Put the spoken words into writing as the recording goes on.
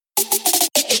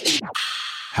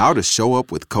How to show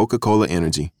up with Coca-Cola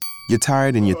Energy. You're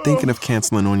tired and you're thinking of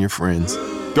canceling on your friends.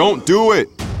 Don't do it!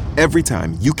 Every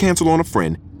time you cancel on a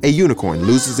friend, a unicorn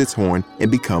loses its horn and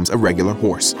becomes a regular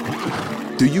horse.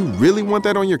 Do you really want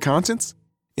that on your conscience?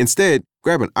 Instead,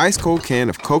 grab an ice-cold can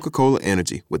of Coca-Cola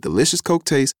Energy with delicious Coke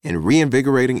taste and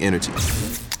reinvigorating energy.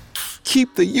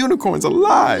 Keep the unicorns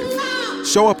alive!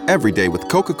 Show up every day with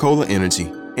Coca-Cola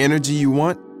Energy. Energy you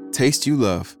want, taste you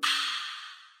love.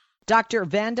 Dr.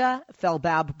 Vanda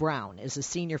Felbab-Brown is a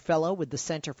senior fellow with the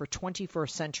Center for 21st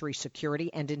Century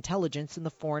Security and Intelligence in the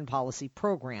Foreign Policy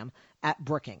Program at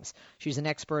Brookings. She's an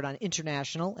expert on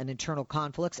international and internal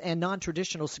conflicts and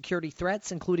non-traditional security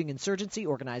threats, including insurgency,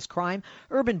 organized crime,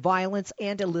 urban violence,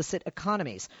 and illicit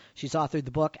economies. She's authored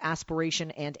the book Aspiration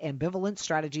and Ambivalence,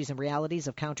 Strategies and Realities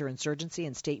of Counterinsurgency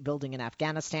and State Building in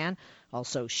Afghanistan,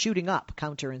 also Shooting Up,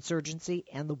 Counterinsurgency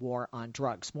and the War on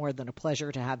Drugs. More than a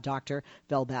pleasure to have Dr.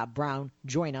 Felbab-Brown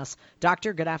join us.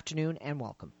 Doctor, good afternoon and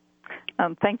welcome.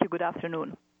 Thank you. Good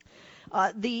afternoon.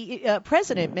 The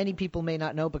president, many people may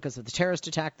not know because of the terrorist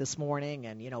attack this morning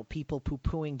and, people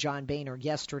poo-pooing John Boehner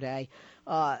yesterday,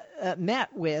 met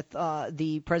with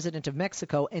the president of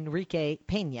Mexico, Enrique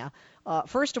Peña.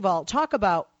 First of all, talk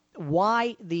about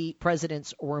why the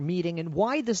presidents were meeting and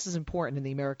why this is important and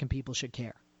the American people should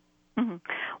care. Mm-hmm.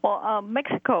 Well,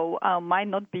 Mexico might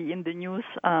not be in the news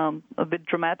with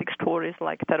dramatic stories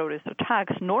like terrorist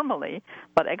attacks normally,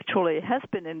 but actually has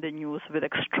been in the news with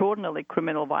extraordinarily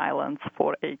criminal violence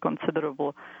for a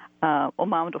considerable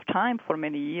amount of time for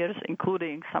many years,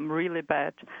 including some really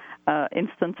bad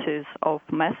instances of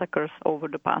massacres over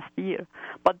the past year.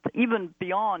 But even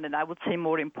beyond, and I would say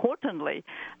more importantly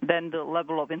than the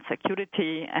level of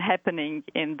insecurity happening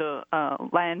in the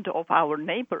land of our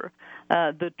neighbor,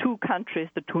 the two countries,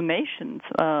 the two nations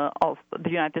of the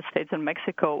United States and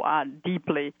Mexico are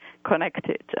deeply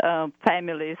connected.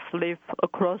 Families live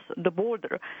across the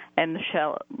border, and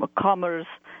commerce,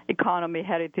 economy,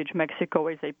 heritage, Mexico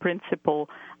is a principal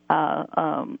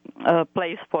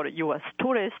place for U.S.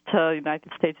 tourists.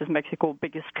 United States is Mexico's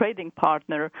biggest trading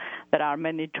partner. There are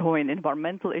many joint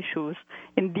environmental issues.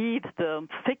 Indeed, the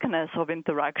thickness of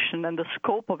interaction and the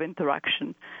scope of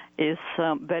interaction is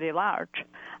very large,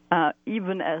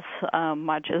 even as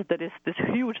much as there is this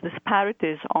huge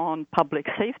disparities on public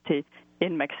safety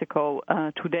in Mexico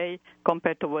today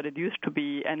compared to what it used to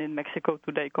be, and in Mexico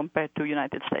today compared to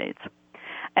United States.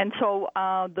 And so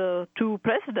the two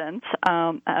presidents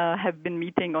have been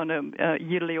meeting on a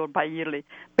yearly or bi-yearly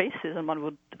basis, and one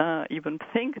would even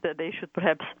think that they should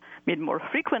perhaps meet more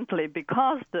frequently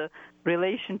because the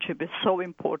relationship is so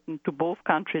important to both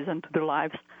countries and to the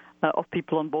lives of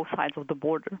people on both sides of the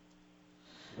border.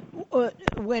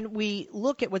 When we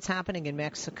look at what's happening in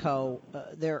Mexico,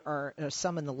 there are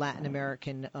some in the Latin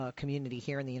American community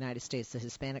here in the United States, the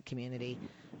Hispanic community,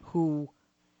 who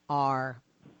are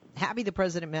happy the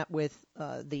president met with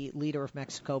the leader of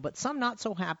Mexico, but some not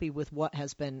so happy with what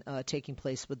has been taking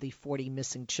place with the 40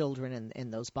 missing children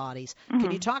and those bodies. Mm-hmm.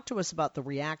 Can you talk to us about the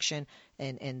reaction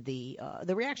and the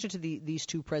reaction to these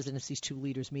two presidents, these two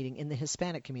leaders meeting in the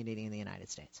Hispanic community in the United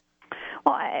States?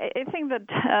 Well, I think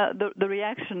that the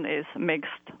reaction is mixed.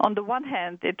 On the one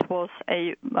hand, it was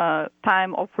a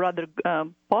time of rather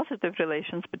positive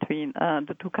relations between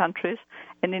the two countries,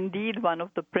 and indeed one of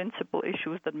the principal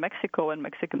issues that Mexico and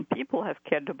Mexican people have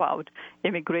cared about,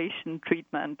 immigration,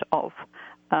 treatment of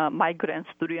migrants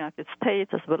to the United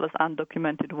States as well as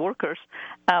undocumented workers,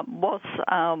 was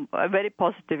a very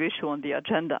positive issue on the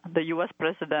agenda. The U.S.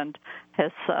 president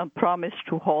has promised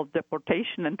to halt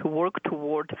deportation and to work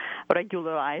toward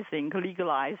regularizing,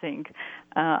 legalizing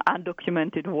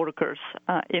undocumented workers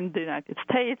in the United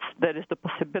States. There is the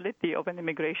possibility of an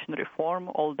immigration reform,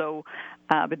 although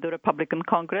with the Republican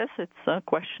Congress, it's a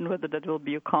question whether that will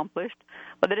be accomplished.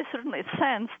 But there is certainly a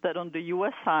sense that on the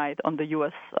U.S. side, on the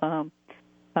U.S.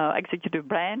 Executive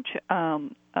branch,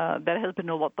 there has been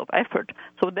a lot of effort.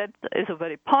 So that is a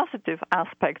very positive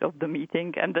aspect of the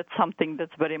meeting, and that's something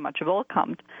that's very much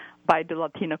welcomed by the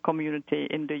Latino community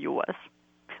in the U.S.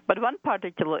 But one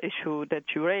particular issue that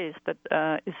you raised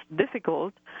that is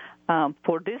difficult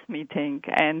for this meeting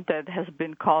and that has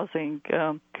been causing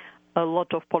a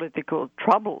lot of political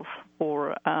troubles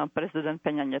for President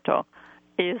Peña Nieto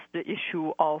is the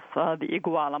issue of the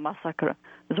Iguala massacre.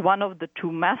 It's one of the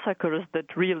two massacres that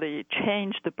really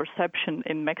changed the perception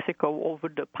in Mexico over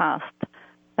the past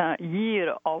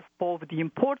year of both the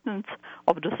importance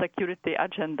of the security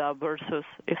agenda versus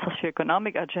a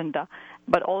socioeconomic agenda,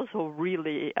 but also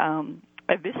really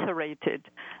eviscerated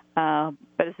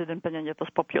President Peña Nieto's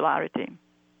popularity.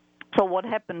 So what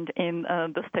happened in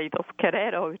the state of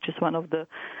Guerrero, which is one of the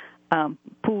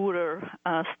poorer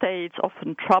states,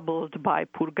 often troubled by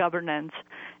poor governance,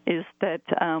 is that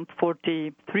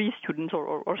 43 students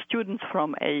or students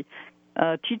from a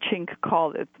teaching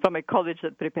college, from a college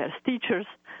that prepares teachers,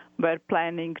 were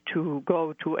planning to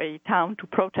go to a town to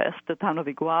protest, the town of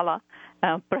Iguala,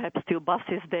 perhaps steal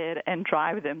buses there and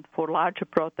drive them for larger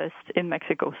protests in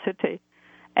Mexico City.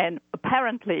 And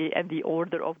apparently, at the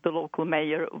order of the local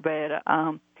mayor, were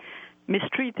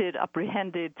mistreated,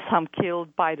 apprehended, some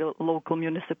killed by the local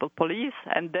municipal police,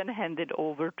 and then handed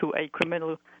over to a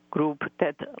criminal group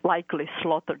that likely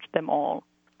slaughtered them all.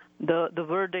 The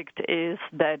verdict is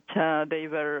that they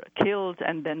were killed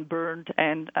and then burned,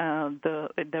 and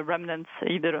the remnants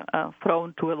either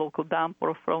thrown to a local dump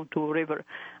or thrown to a river.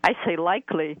 I say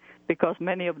likely because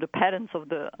many of the parents of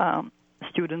the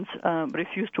students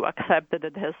refuse to accept that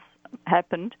it has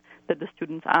happened, that the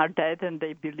students are dead, and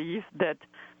they believe that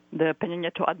the Peña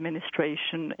Nieto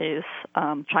administration is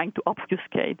trying to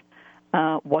obfuscate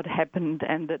what happened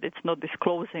and that it's not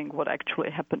disclosing what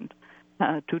actually happened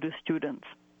to the students.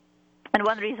 And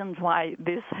one reason why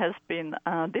this has been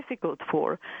difficult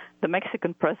for the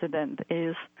Mexican president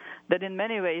is that in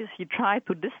many ways he tried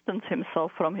to distance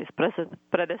himself from his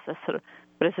predecessor,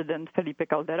 President Felipe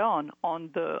Calderón, on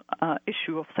the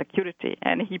issue of security.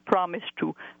 And he promised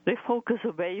to refocus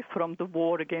away from the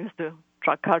war against the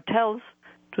drug cartels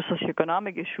to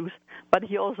socioeconomic issues, but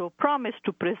he also promised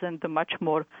to present a much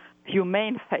more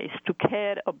humane face, to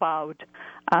care about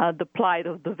the plight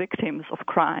of the victims of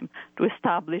crime, to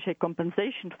establish a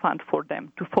compensation fund for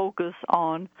them, to focus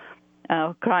on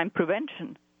crime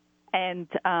prevention. And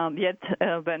yet,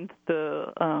 when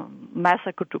the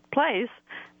massacre took place,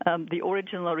 the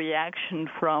original reaction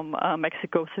from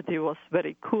Mexico City was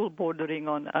very cool, bordering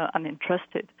on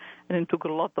uninterested, and it took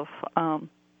a lot of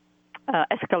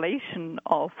escalation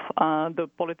of the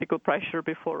political pressure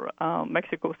before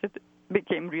Mexico City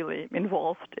became really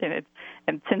involved in it.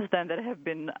 And since then, there have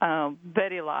been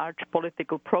very large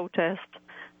political protests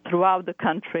throughout the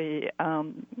country,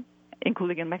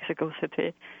 including in Mexico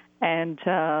City. And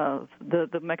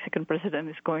the Mexican president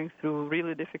is going through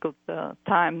really difficult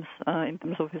times in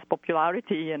terms of his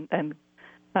popularity and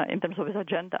in terms of his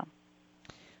agenda.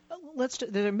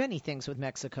 There are many things with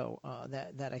Mexico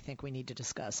that I think we need to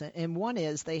discuss. And one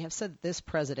is they have said that this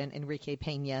president, Enrique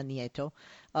Peña Nieto,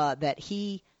 that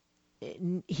he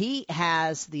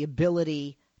has the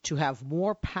ability to have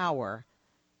more power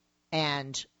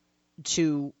and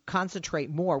to concentrate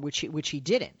more, which he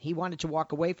didn't. He wanted to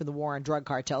walk away from the war on drug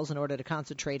cartels in order to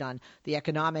concentrate on the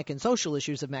economic and social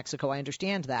issues of Mexico. I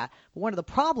understand that. But one of the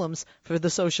problems for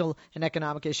the social and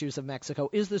economic issues of Mexico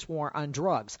is this war on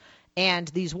drugs. And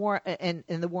these war and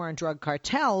the war on drug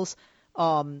cartels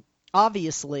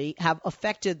obviously have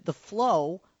affected the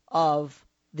flow of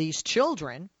these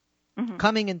children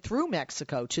coming in through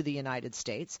Mexico to the United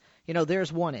States. You know,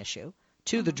 there's one issue.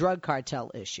 Two, the drug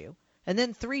cartel issue. And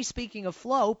then three, speaking of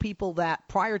flow, people that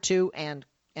prior to and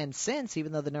since,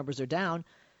 even though the numbers are down,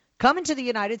 come into the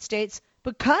United States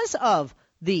because of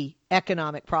the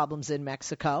economic problems in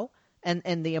Mexico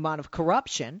and the amount of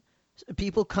corruption.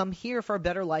 People come here for a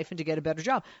better life and to get a better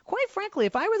job. Quite frankly,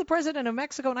 if I were the president of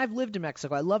Mexico, and I've lived in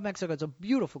Mexico, I love Mexico. It's a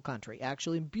beautiful country,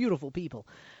 actually, beautiful people.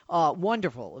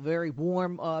 Wonderful, very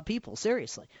warm people,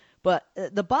 seriously. But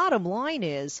the bottom line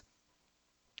is,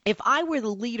 if I were the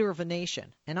leader of a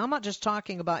nation, and I'm not just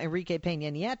talking about Enrique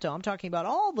Peña Nieto, I'm talking about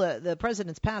all the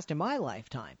presidents past in my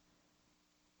lifetime,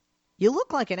 you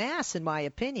look like an ass, in my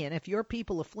opinion, if your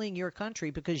people are fleeing your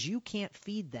country because you can't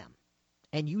feed them,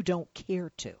 and you don't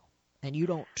care to, and you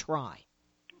don't try.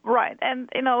 Right, and,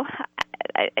 you know,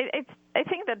 I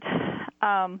think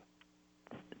that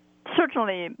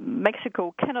certainly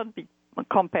Mexico cannot be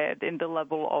compared in the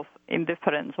level of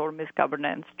indifference or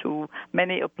misgovernance to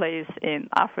many a place in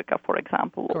Africa, for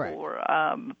example, Correct. or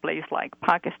a place like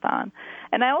Pakistan.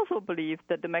 And I also believe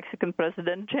that the Mexican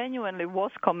president genuinely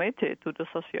was committed to the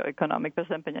socioeconomic,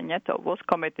 President Peña Nieto was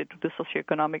committed to the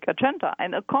socioeconomic agenda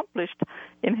and accomplished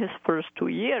in his first 2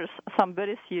 years some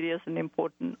very serious and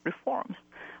important reforms.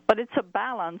 But it's a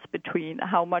balance between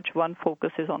how much one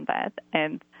focuses on that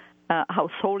and how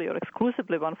solely or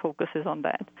exclusively one focuses on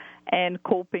that, and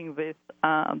coping with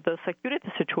the security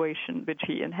situation which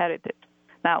he inherited.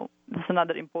 Now, this is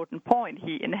another important point.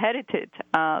 He inherited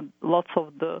lots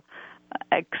of the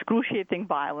excruciating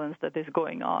violence that is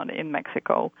going on in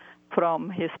Mexico from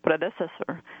his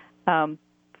predecessor.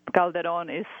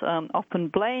 Calderón is often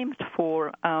blamed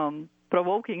for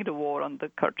provoking the war on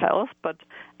the cartels, but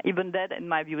even that, in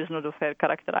my view, is not a fair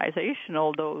characterization,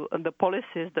 although the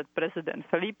policies that President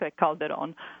Felipe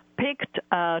Calderón picked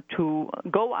to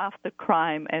go after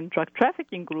crime and drug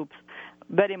trafficking groups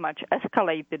very much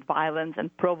escalated violence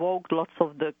and provoked lots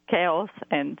of the chaos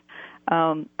and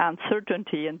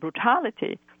uncertainty and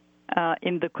brutality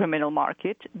in the criminal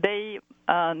market. They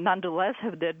nonetheless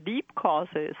have their deep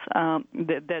causes,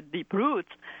 their deep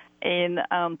roots in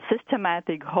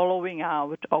systematic hollowing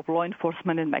out of law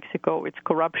enforcement in Mexico, its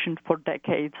corruption for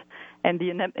decades, and the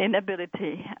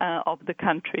inability of the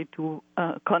country to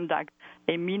conduct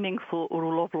a meaningful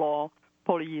rule of law,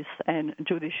 police, and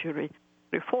judiciary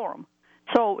reform.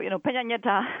 So, Peña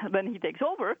Nieto, when he takes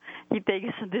over, he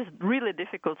takes this really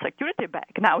difficult security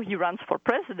back. Now he runs for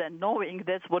president knowing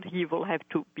that's what he will have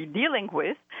to be dealing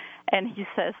with, and he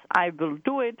says, I will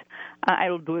do it. I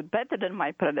will do it better than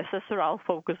my predecessor. I'll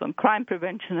focus on crime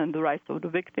prevention and the rights of the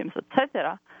victims,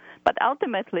 etc. But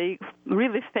ultimately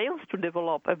really fails to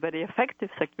develop a very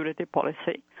effective security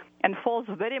policy and falls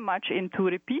very much into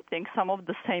repeating some of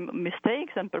the same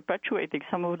mistakes and perpetuating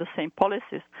some of the same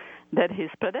policies that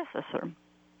his predecessor.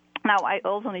 Now, I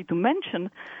also need to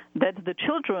mention that the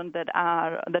children that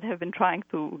have been trying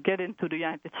to get into the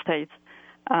United States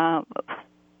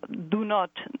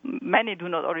many do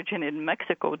not originate in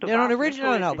Mexico. They don't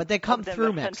originate, no, but they come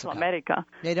through Mexico. Central America.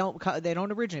 They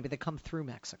don't originate, but they come through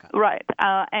Mexico. Right,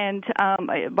 and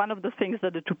one of the things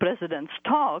that the two presidents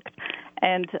talked,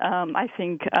 and I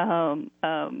think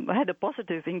had a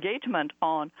positive engagement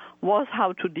on, was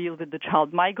how to deal with the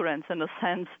child migrants in the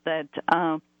sense that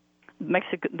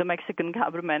the Mexican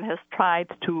government has tried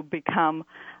to become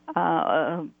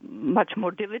much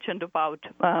more diligent about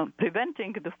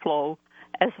preventing the flow,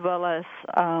 as well as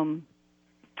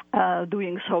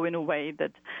doing so in a way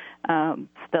that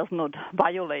does not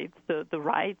violate the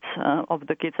rights of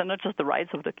the kids, and not just the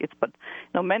rights of the kids, but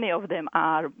many of them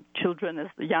are children as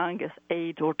young as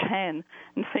 8 or 10,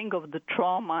 and think of the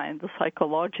trauma and the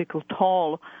psychological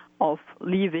toll of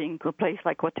leaving a place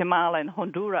like Guatemala and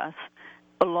Honduras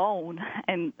alone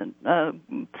and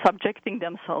subjecting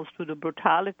themselves to the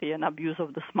brutality and abuse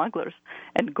of the smugglers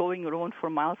and going around for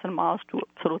miles and miles to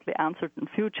absolutely uncertain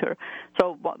future.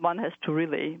 So one has to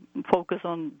really focus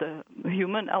on the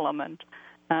human element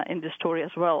in the story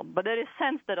as well. But there is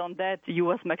sense that on that,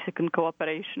 U.S. Mexican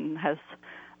cooperation has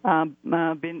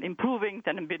been improving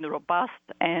and been robust,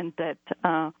 and that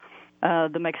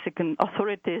the Mexican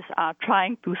authorities are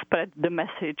trying to spread the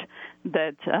message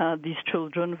that these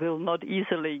children will not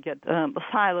easily get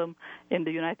asylum in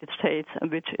the United States,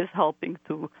 which is helping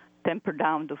to temper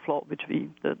down the flow,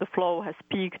 the flow has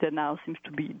peaked and now seems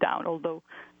to be down, although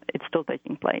it's still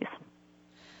taking place.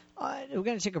 We're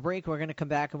going to take a break. We're going to come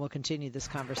back and we'll continue this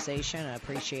conversation. I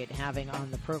appreciate having on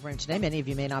the program today. Many of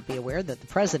you may not be aware that the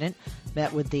president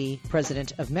met with the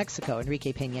president of Mexico,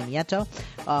 Enrique Peña Nieto,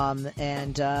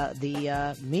 and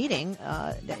the meeting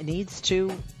needs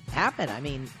to happen. I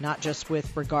mean, not just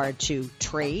with regard to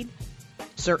trade,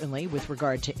 certainly with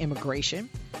regard to immigration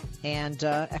and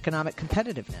economic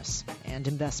competitiveness and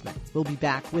investment. We'll be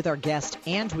back with our guest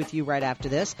and with you right after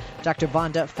this. Dr.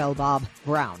 Vanda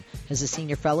Felbab-Brown is a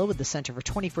senior fellow with the Center for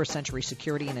 21st Century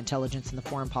Security and Intelligence in the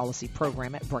Foreign Policy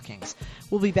Program at Brookings.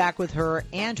 We'll be back with her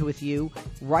and with you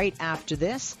right after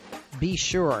this. Be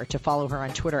sure to follow her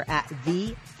on Twitter at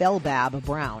the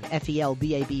Felbab-Brown,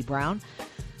 F-E-L-B-A-B Brown.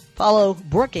 Follow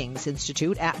Brookings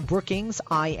Institute at Brookings,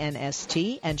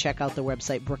 INST, and check out the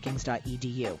website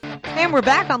brookings.edu. And we're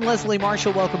back. I'm Leslie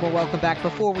Marshall. Welcome or welcome back.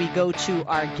 Before we go to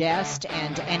our guest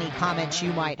and any comments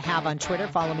you might have on Twitter,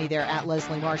 follow me there at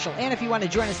Leslie Marshall. And if you want to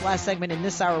join us last segment in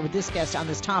this hour with this guest on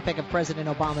this topic of President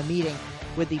Obama meeting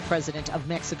with the President of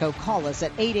Mexico, call us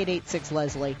at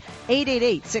 888-6-LESLIE,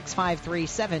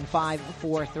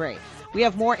 888-653-7543. We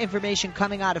have more information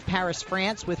coming out of Paris,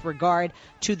 France, with regard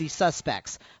to the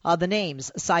suspects. The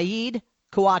names, Saeed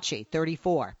Kouachi,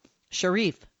 34,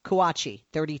 Sharif Kouachi,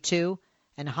 32,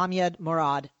 and Hamid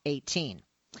Murad, 18.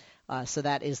 So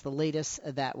that is the latest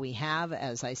that we have.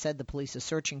 As I said, the police are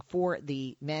searching for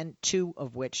the men, 2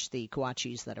 of which, the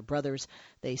Kouachis that are brothers,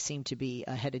 they seem to be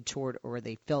headed toward, or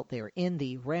they felt they were in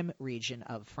the Rhône region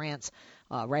of France,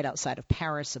 right outside of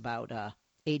Paris, about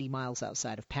 80 miles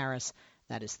outside of Paris.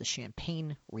 That is the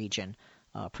Champagne region,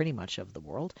 pretty much of the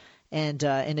world. And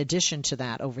in addition to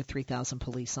that, over 3,000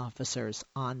 police officers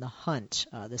on the hunt,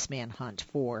 this manhunt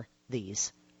for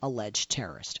these alleged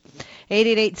terrorist.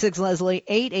 888-6-LESLIE,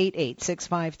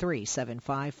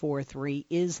 888-653-7543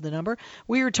 is the number.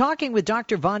 We are talking with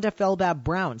Dr. Vanda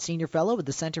Felbab-Brown, Senior Fellow with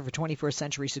the Center for 21st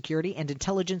Century Security and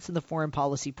Intelligence in the Foreign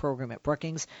Policy Program at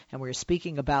Brookings, and we're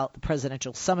speaking about the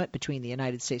presidential summit between the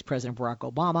United States President Barack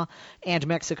Obama and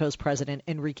Mexico's President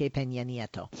Enrique Peña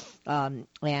Nieto.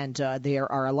 And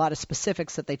there are a lot of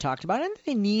specifics that they talked about and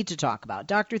they need to talk about.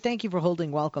 Doctor, thank you for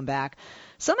holding. Welcome back.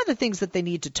 Some of the things that they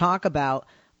need to talk about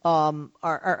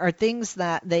are things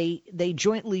that they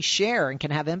jointly share and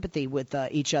can have empathy with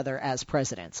each other as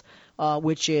presidents,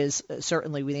 which is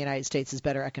certainly the United States is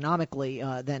better economically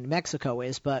than Mexico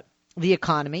is, but the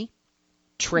economy,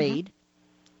 trade,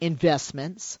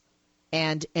 investments,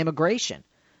 and immigration.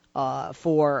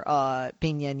 For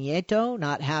Peña Nieto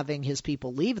not having his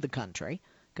people leave the country,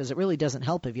 because it really doesn't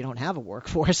help if you don't have a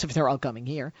workforce if they're all coming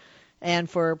here, and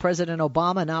for President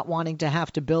Obama not wanting to have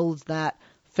to build that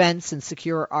fence and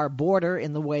secure our border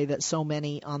in the way that so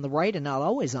many on the right, and not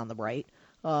always on the right,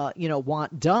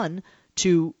 want done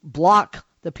to block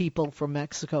the people from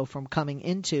Mexico from coming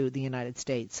into the United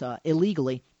States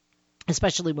illegally,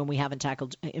 especially when we haven't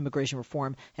tackled immigration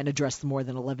reform and addressed the more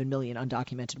than 11 million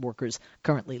undocumented workers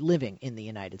currently living in the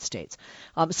United States.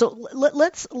 So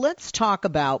let's talk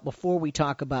about, before we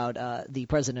talk about the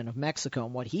president of Mexico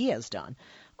and what he has done,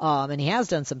 and he has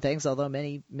done some things, although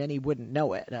many wouldn't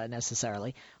know it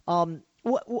necessarily.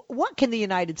 What can the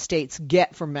United States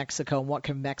get from Mexico, and what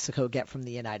can Mexico get from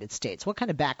the United States? What kind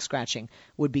of back scratching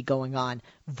would be going on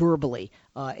verbally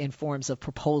in forms of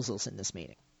proposals in this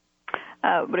meeting?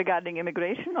 Regarding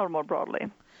immigration or more broadly?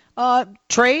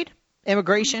 Trade,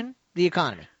 immigration, the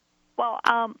economy. Well,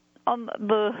 on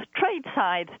the trade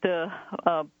side, the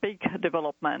big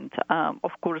development,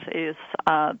 of course, is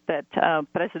that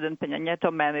President Peña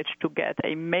Nieto managed to get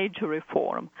a major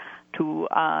reform to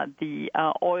the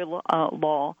oil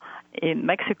law in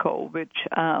Mexico, which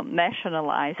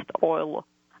nationalized oil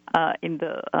in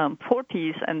the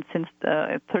 40s and since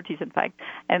 30s, in fact,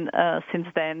 and since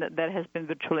then there has been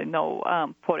virtually no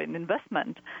foreign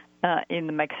investment in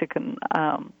the Mexican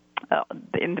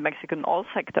oil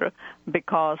sector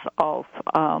because of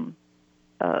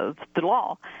the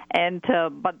law. And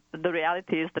but the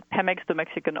reality is that Pemex, the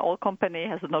Mexican oil company,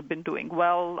 has not been doing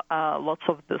well. Lots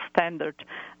of the standard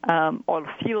oil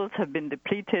fields have been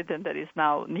depleted, and there is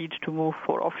now need to move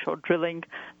for offshore drilling,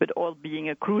 with oil being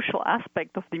a crucial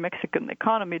aspect of the Mexican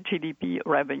economy, GDP,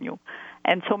 revenue.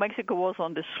 And so Mexico was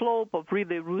on the slope of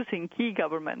really losing key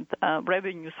government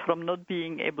revenues from not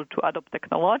being able to adopt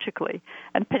technologically.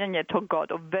 And Peña Nieto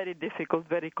got a very difficult,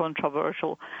 very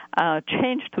controversial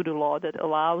change to the law that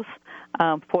allows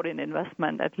foreign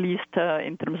investment, at least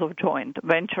in terms of joint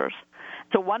ventures.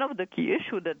 So one of the key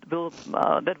issues that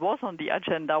was on the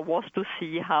agenda was to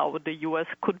see how the U.S.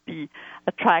 could be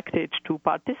attracted to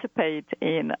participate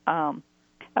in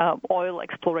oil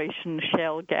exploration,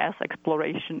 shale gas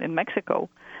exploration in Mexico.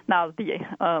 Now, the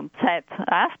sad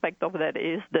aspect of that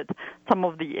is that some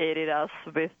of the areas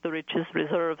with the richest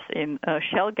reserves in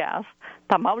shale gas,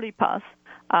 Tamaulipas,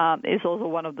 is also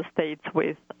one of the states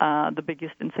with the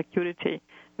biggest insecurity,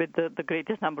 with the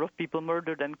greatest number of people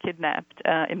murdered and kidnapped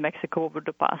in Mexico over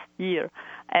the past year.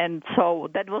 And so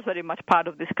that was very much part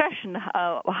of discussion.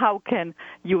 How can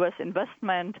U.S.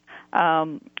 investment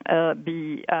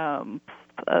be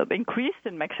increased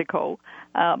in Mexico,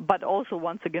 but also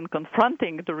once again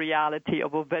confronting the reality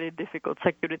of a very difficult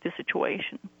security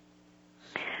situation?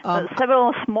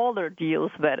 Several smaller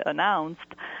deals were announced,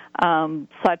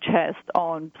 such as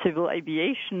on civil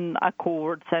aviation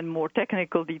accords and more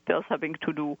technical details having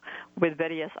to do with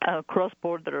various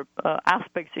cross-border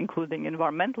aspects, including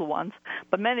environmental ones.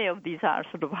 But many of these are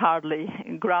sort of hardly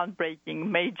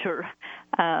groundbreaking, major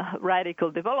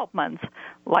radical developments,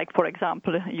 like, for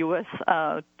example, U.S.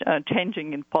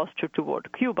 changing in posture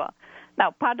toward Cuba. Now,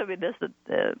 part of it is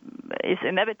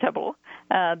inevitable.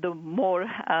 The more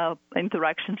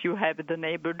interactions you have with the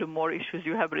neighbor, the more issues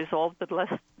you have resolved, the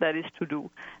less there is to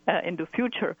do in the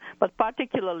future. But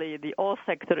particularly the oil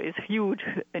sector is huge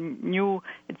and new.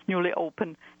 It's newly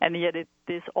open, and yet it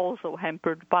is also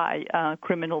hampered by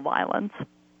criminal violence.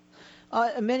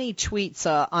 Many tweets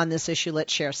on this issue.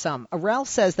 Let's share some. Ralph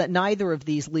says that neither of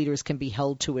these leaders can be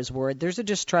held to his word. There's a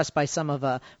distrust by some of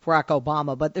Barack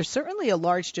Obama, but there's certainly a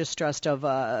large distrust of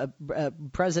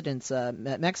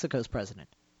Mexico's president.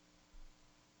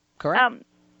 Correct?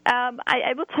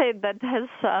 I would say that has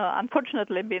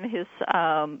unfortunately been his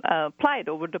plight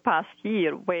over the past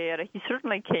year, where he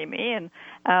certainly came in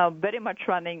very much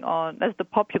running on as the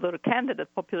popular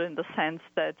candidate, popular in the sense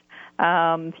that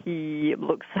he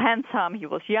looks handsome, he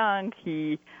was young,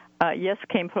 he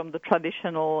came from the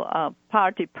traditional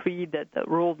party tree that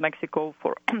ruled Mexico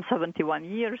for 71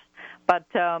 years, but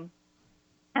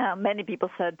many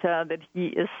people said that he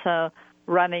is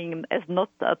running as not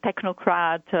a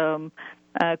technocrat,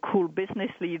 cool business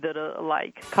leader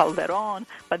like Calderon,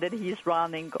 but that he's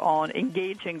running on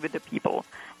engaging with the people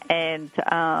and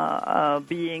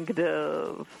being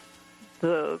the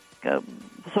sort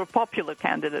of popular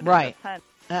candidate. Right.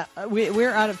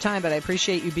 We're out of time, but I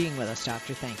appreciate you being with us,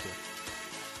 Doctor. Thank you.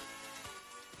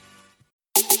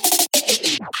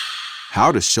 How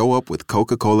to show up with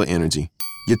Coca-Cola Energy.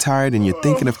 You're tired and you're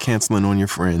thinking of canceling on your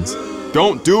friends.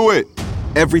 Don't do it!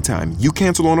 Every time you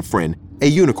cancel on a friend, a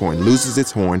unicorn loses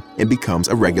its horn and becomes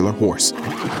a regular horse.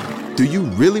 Do you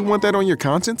really want that on your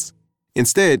conscience?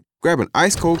 Instead, grab an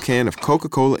ice-cold can of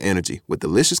Coca-Cola Energy with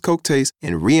delicious Coke taste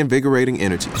and reinvigorating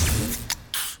energy.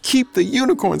 Keep the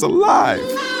unicorns alive!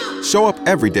 Show up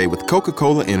every day with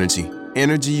Coca-Cola Energy.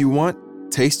 Energy you want,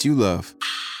 taste you love.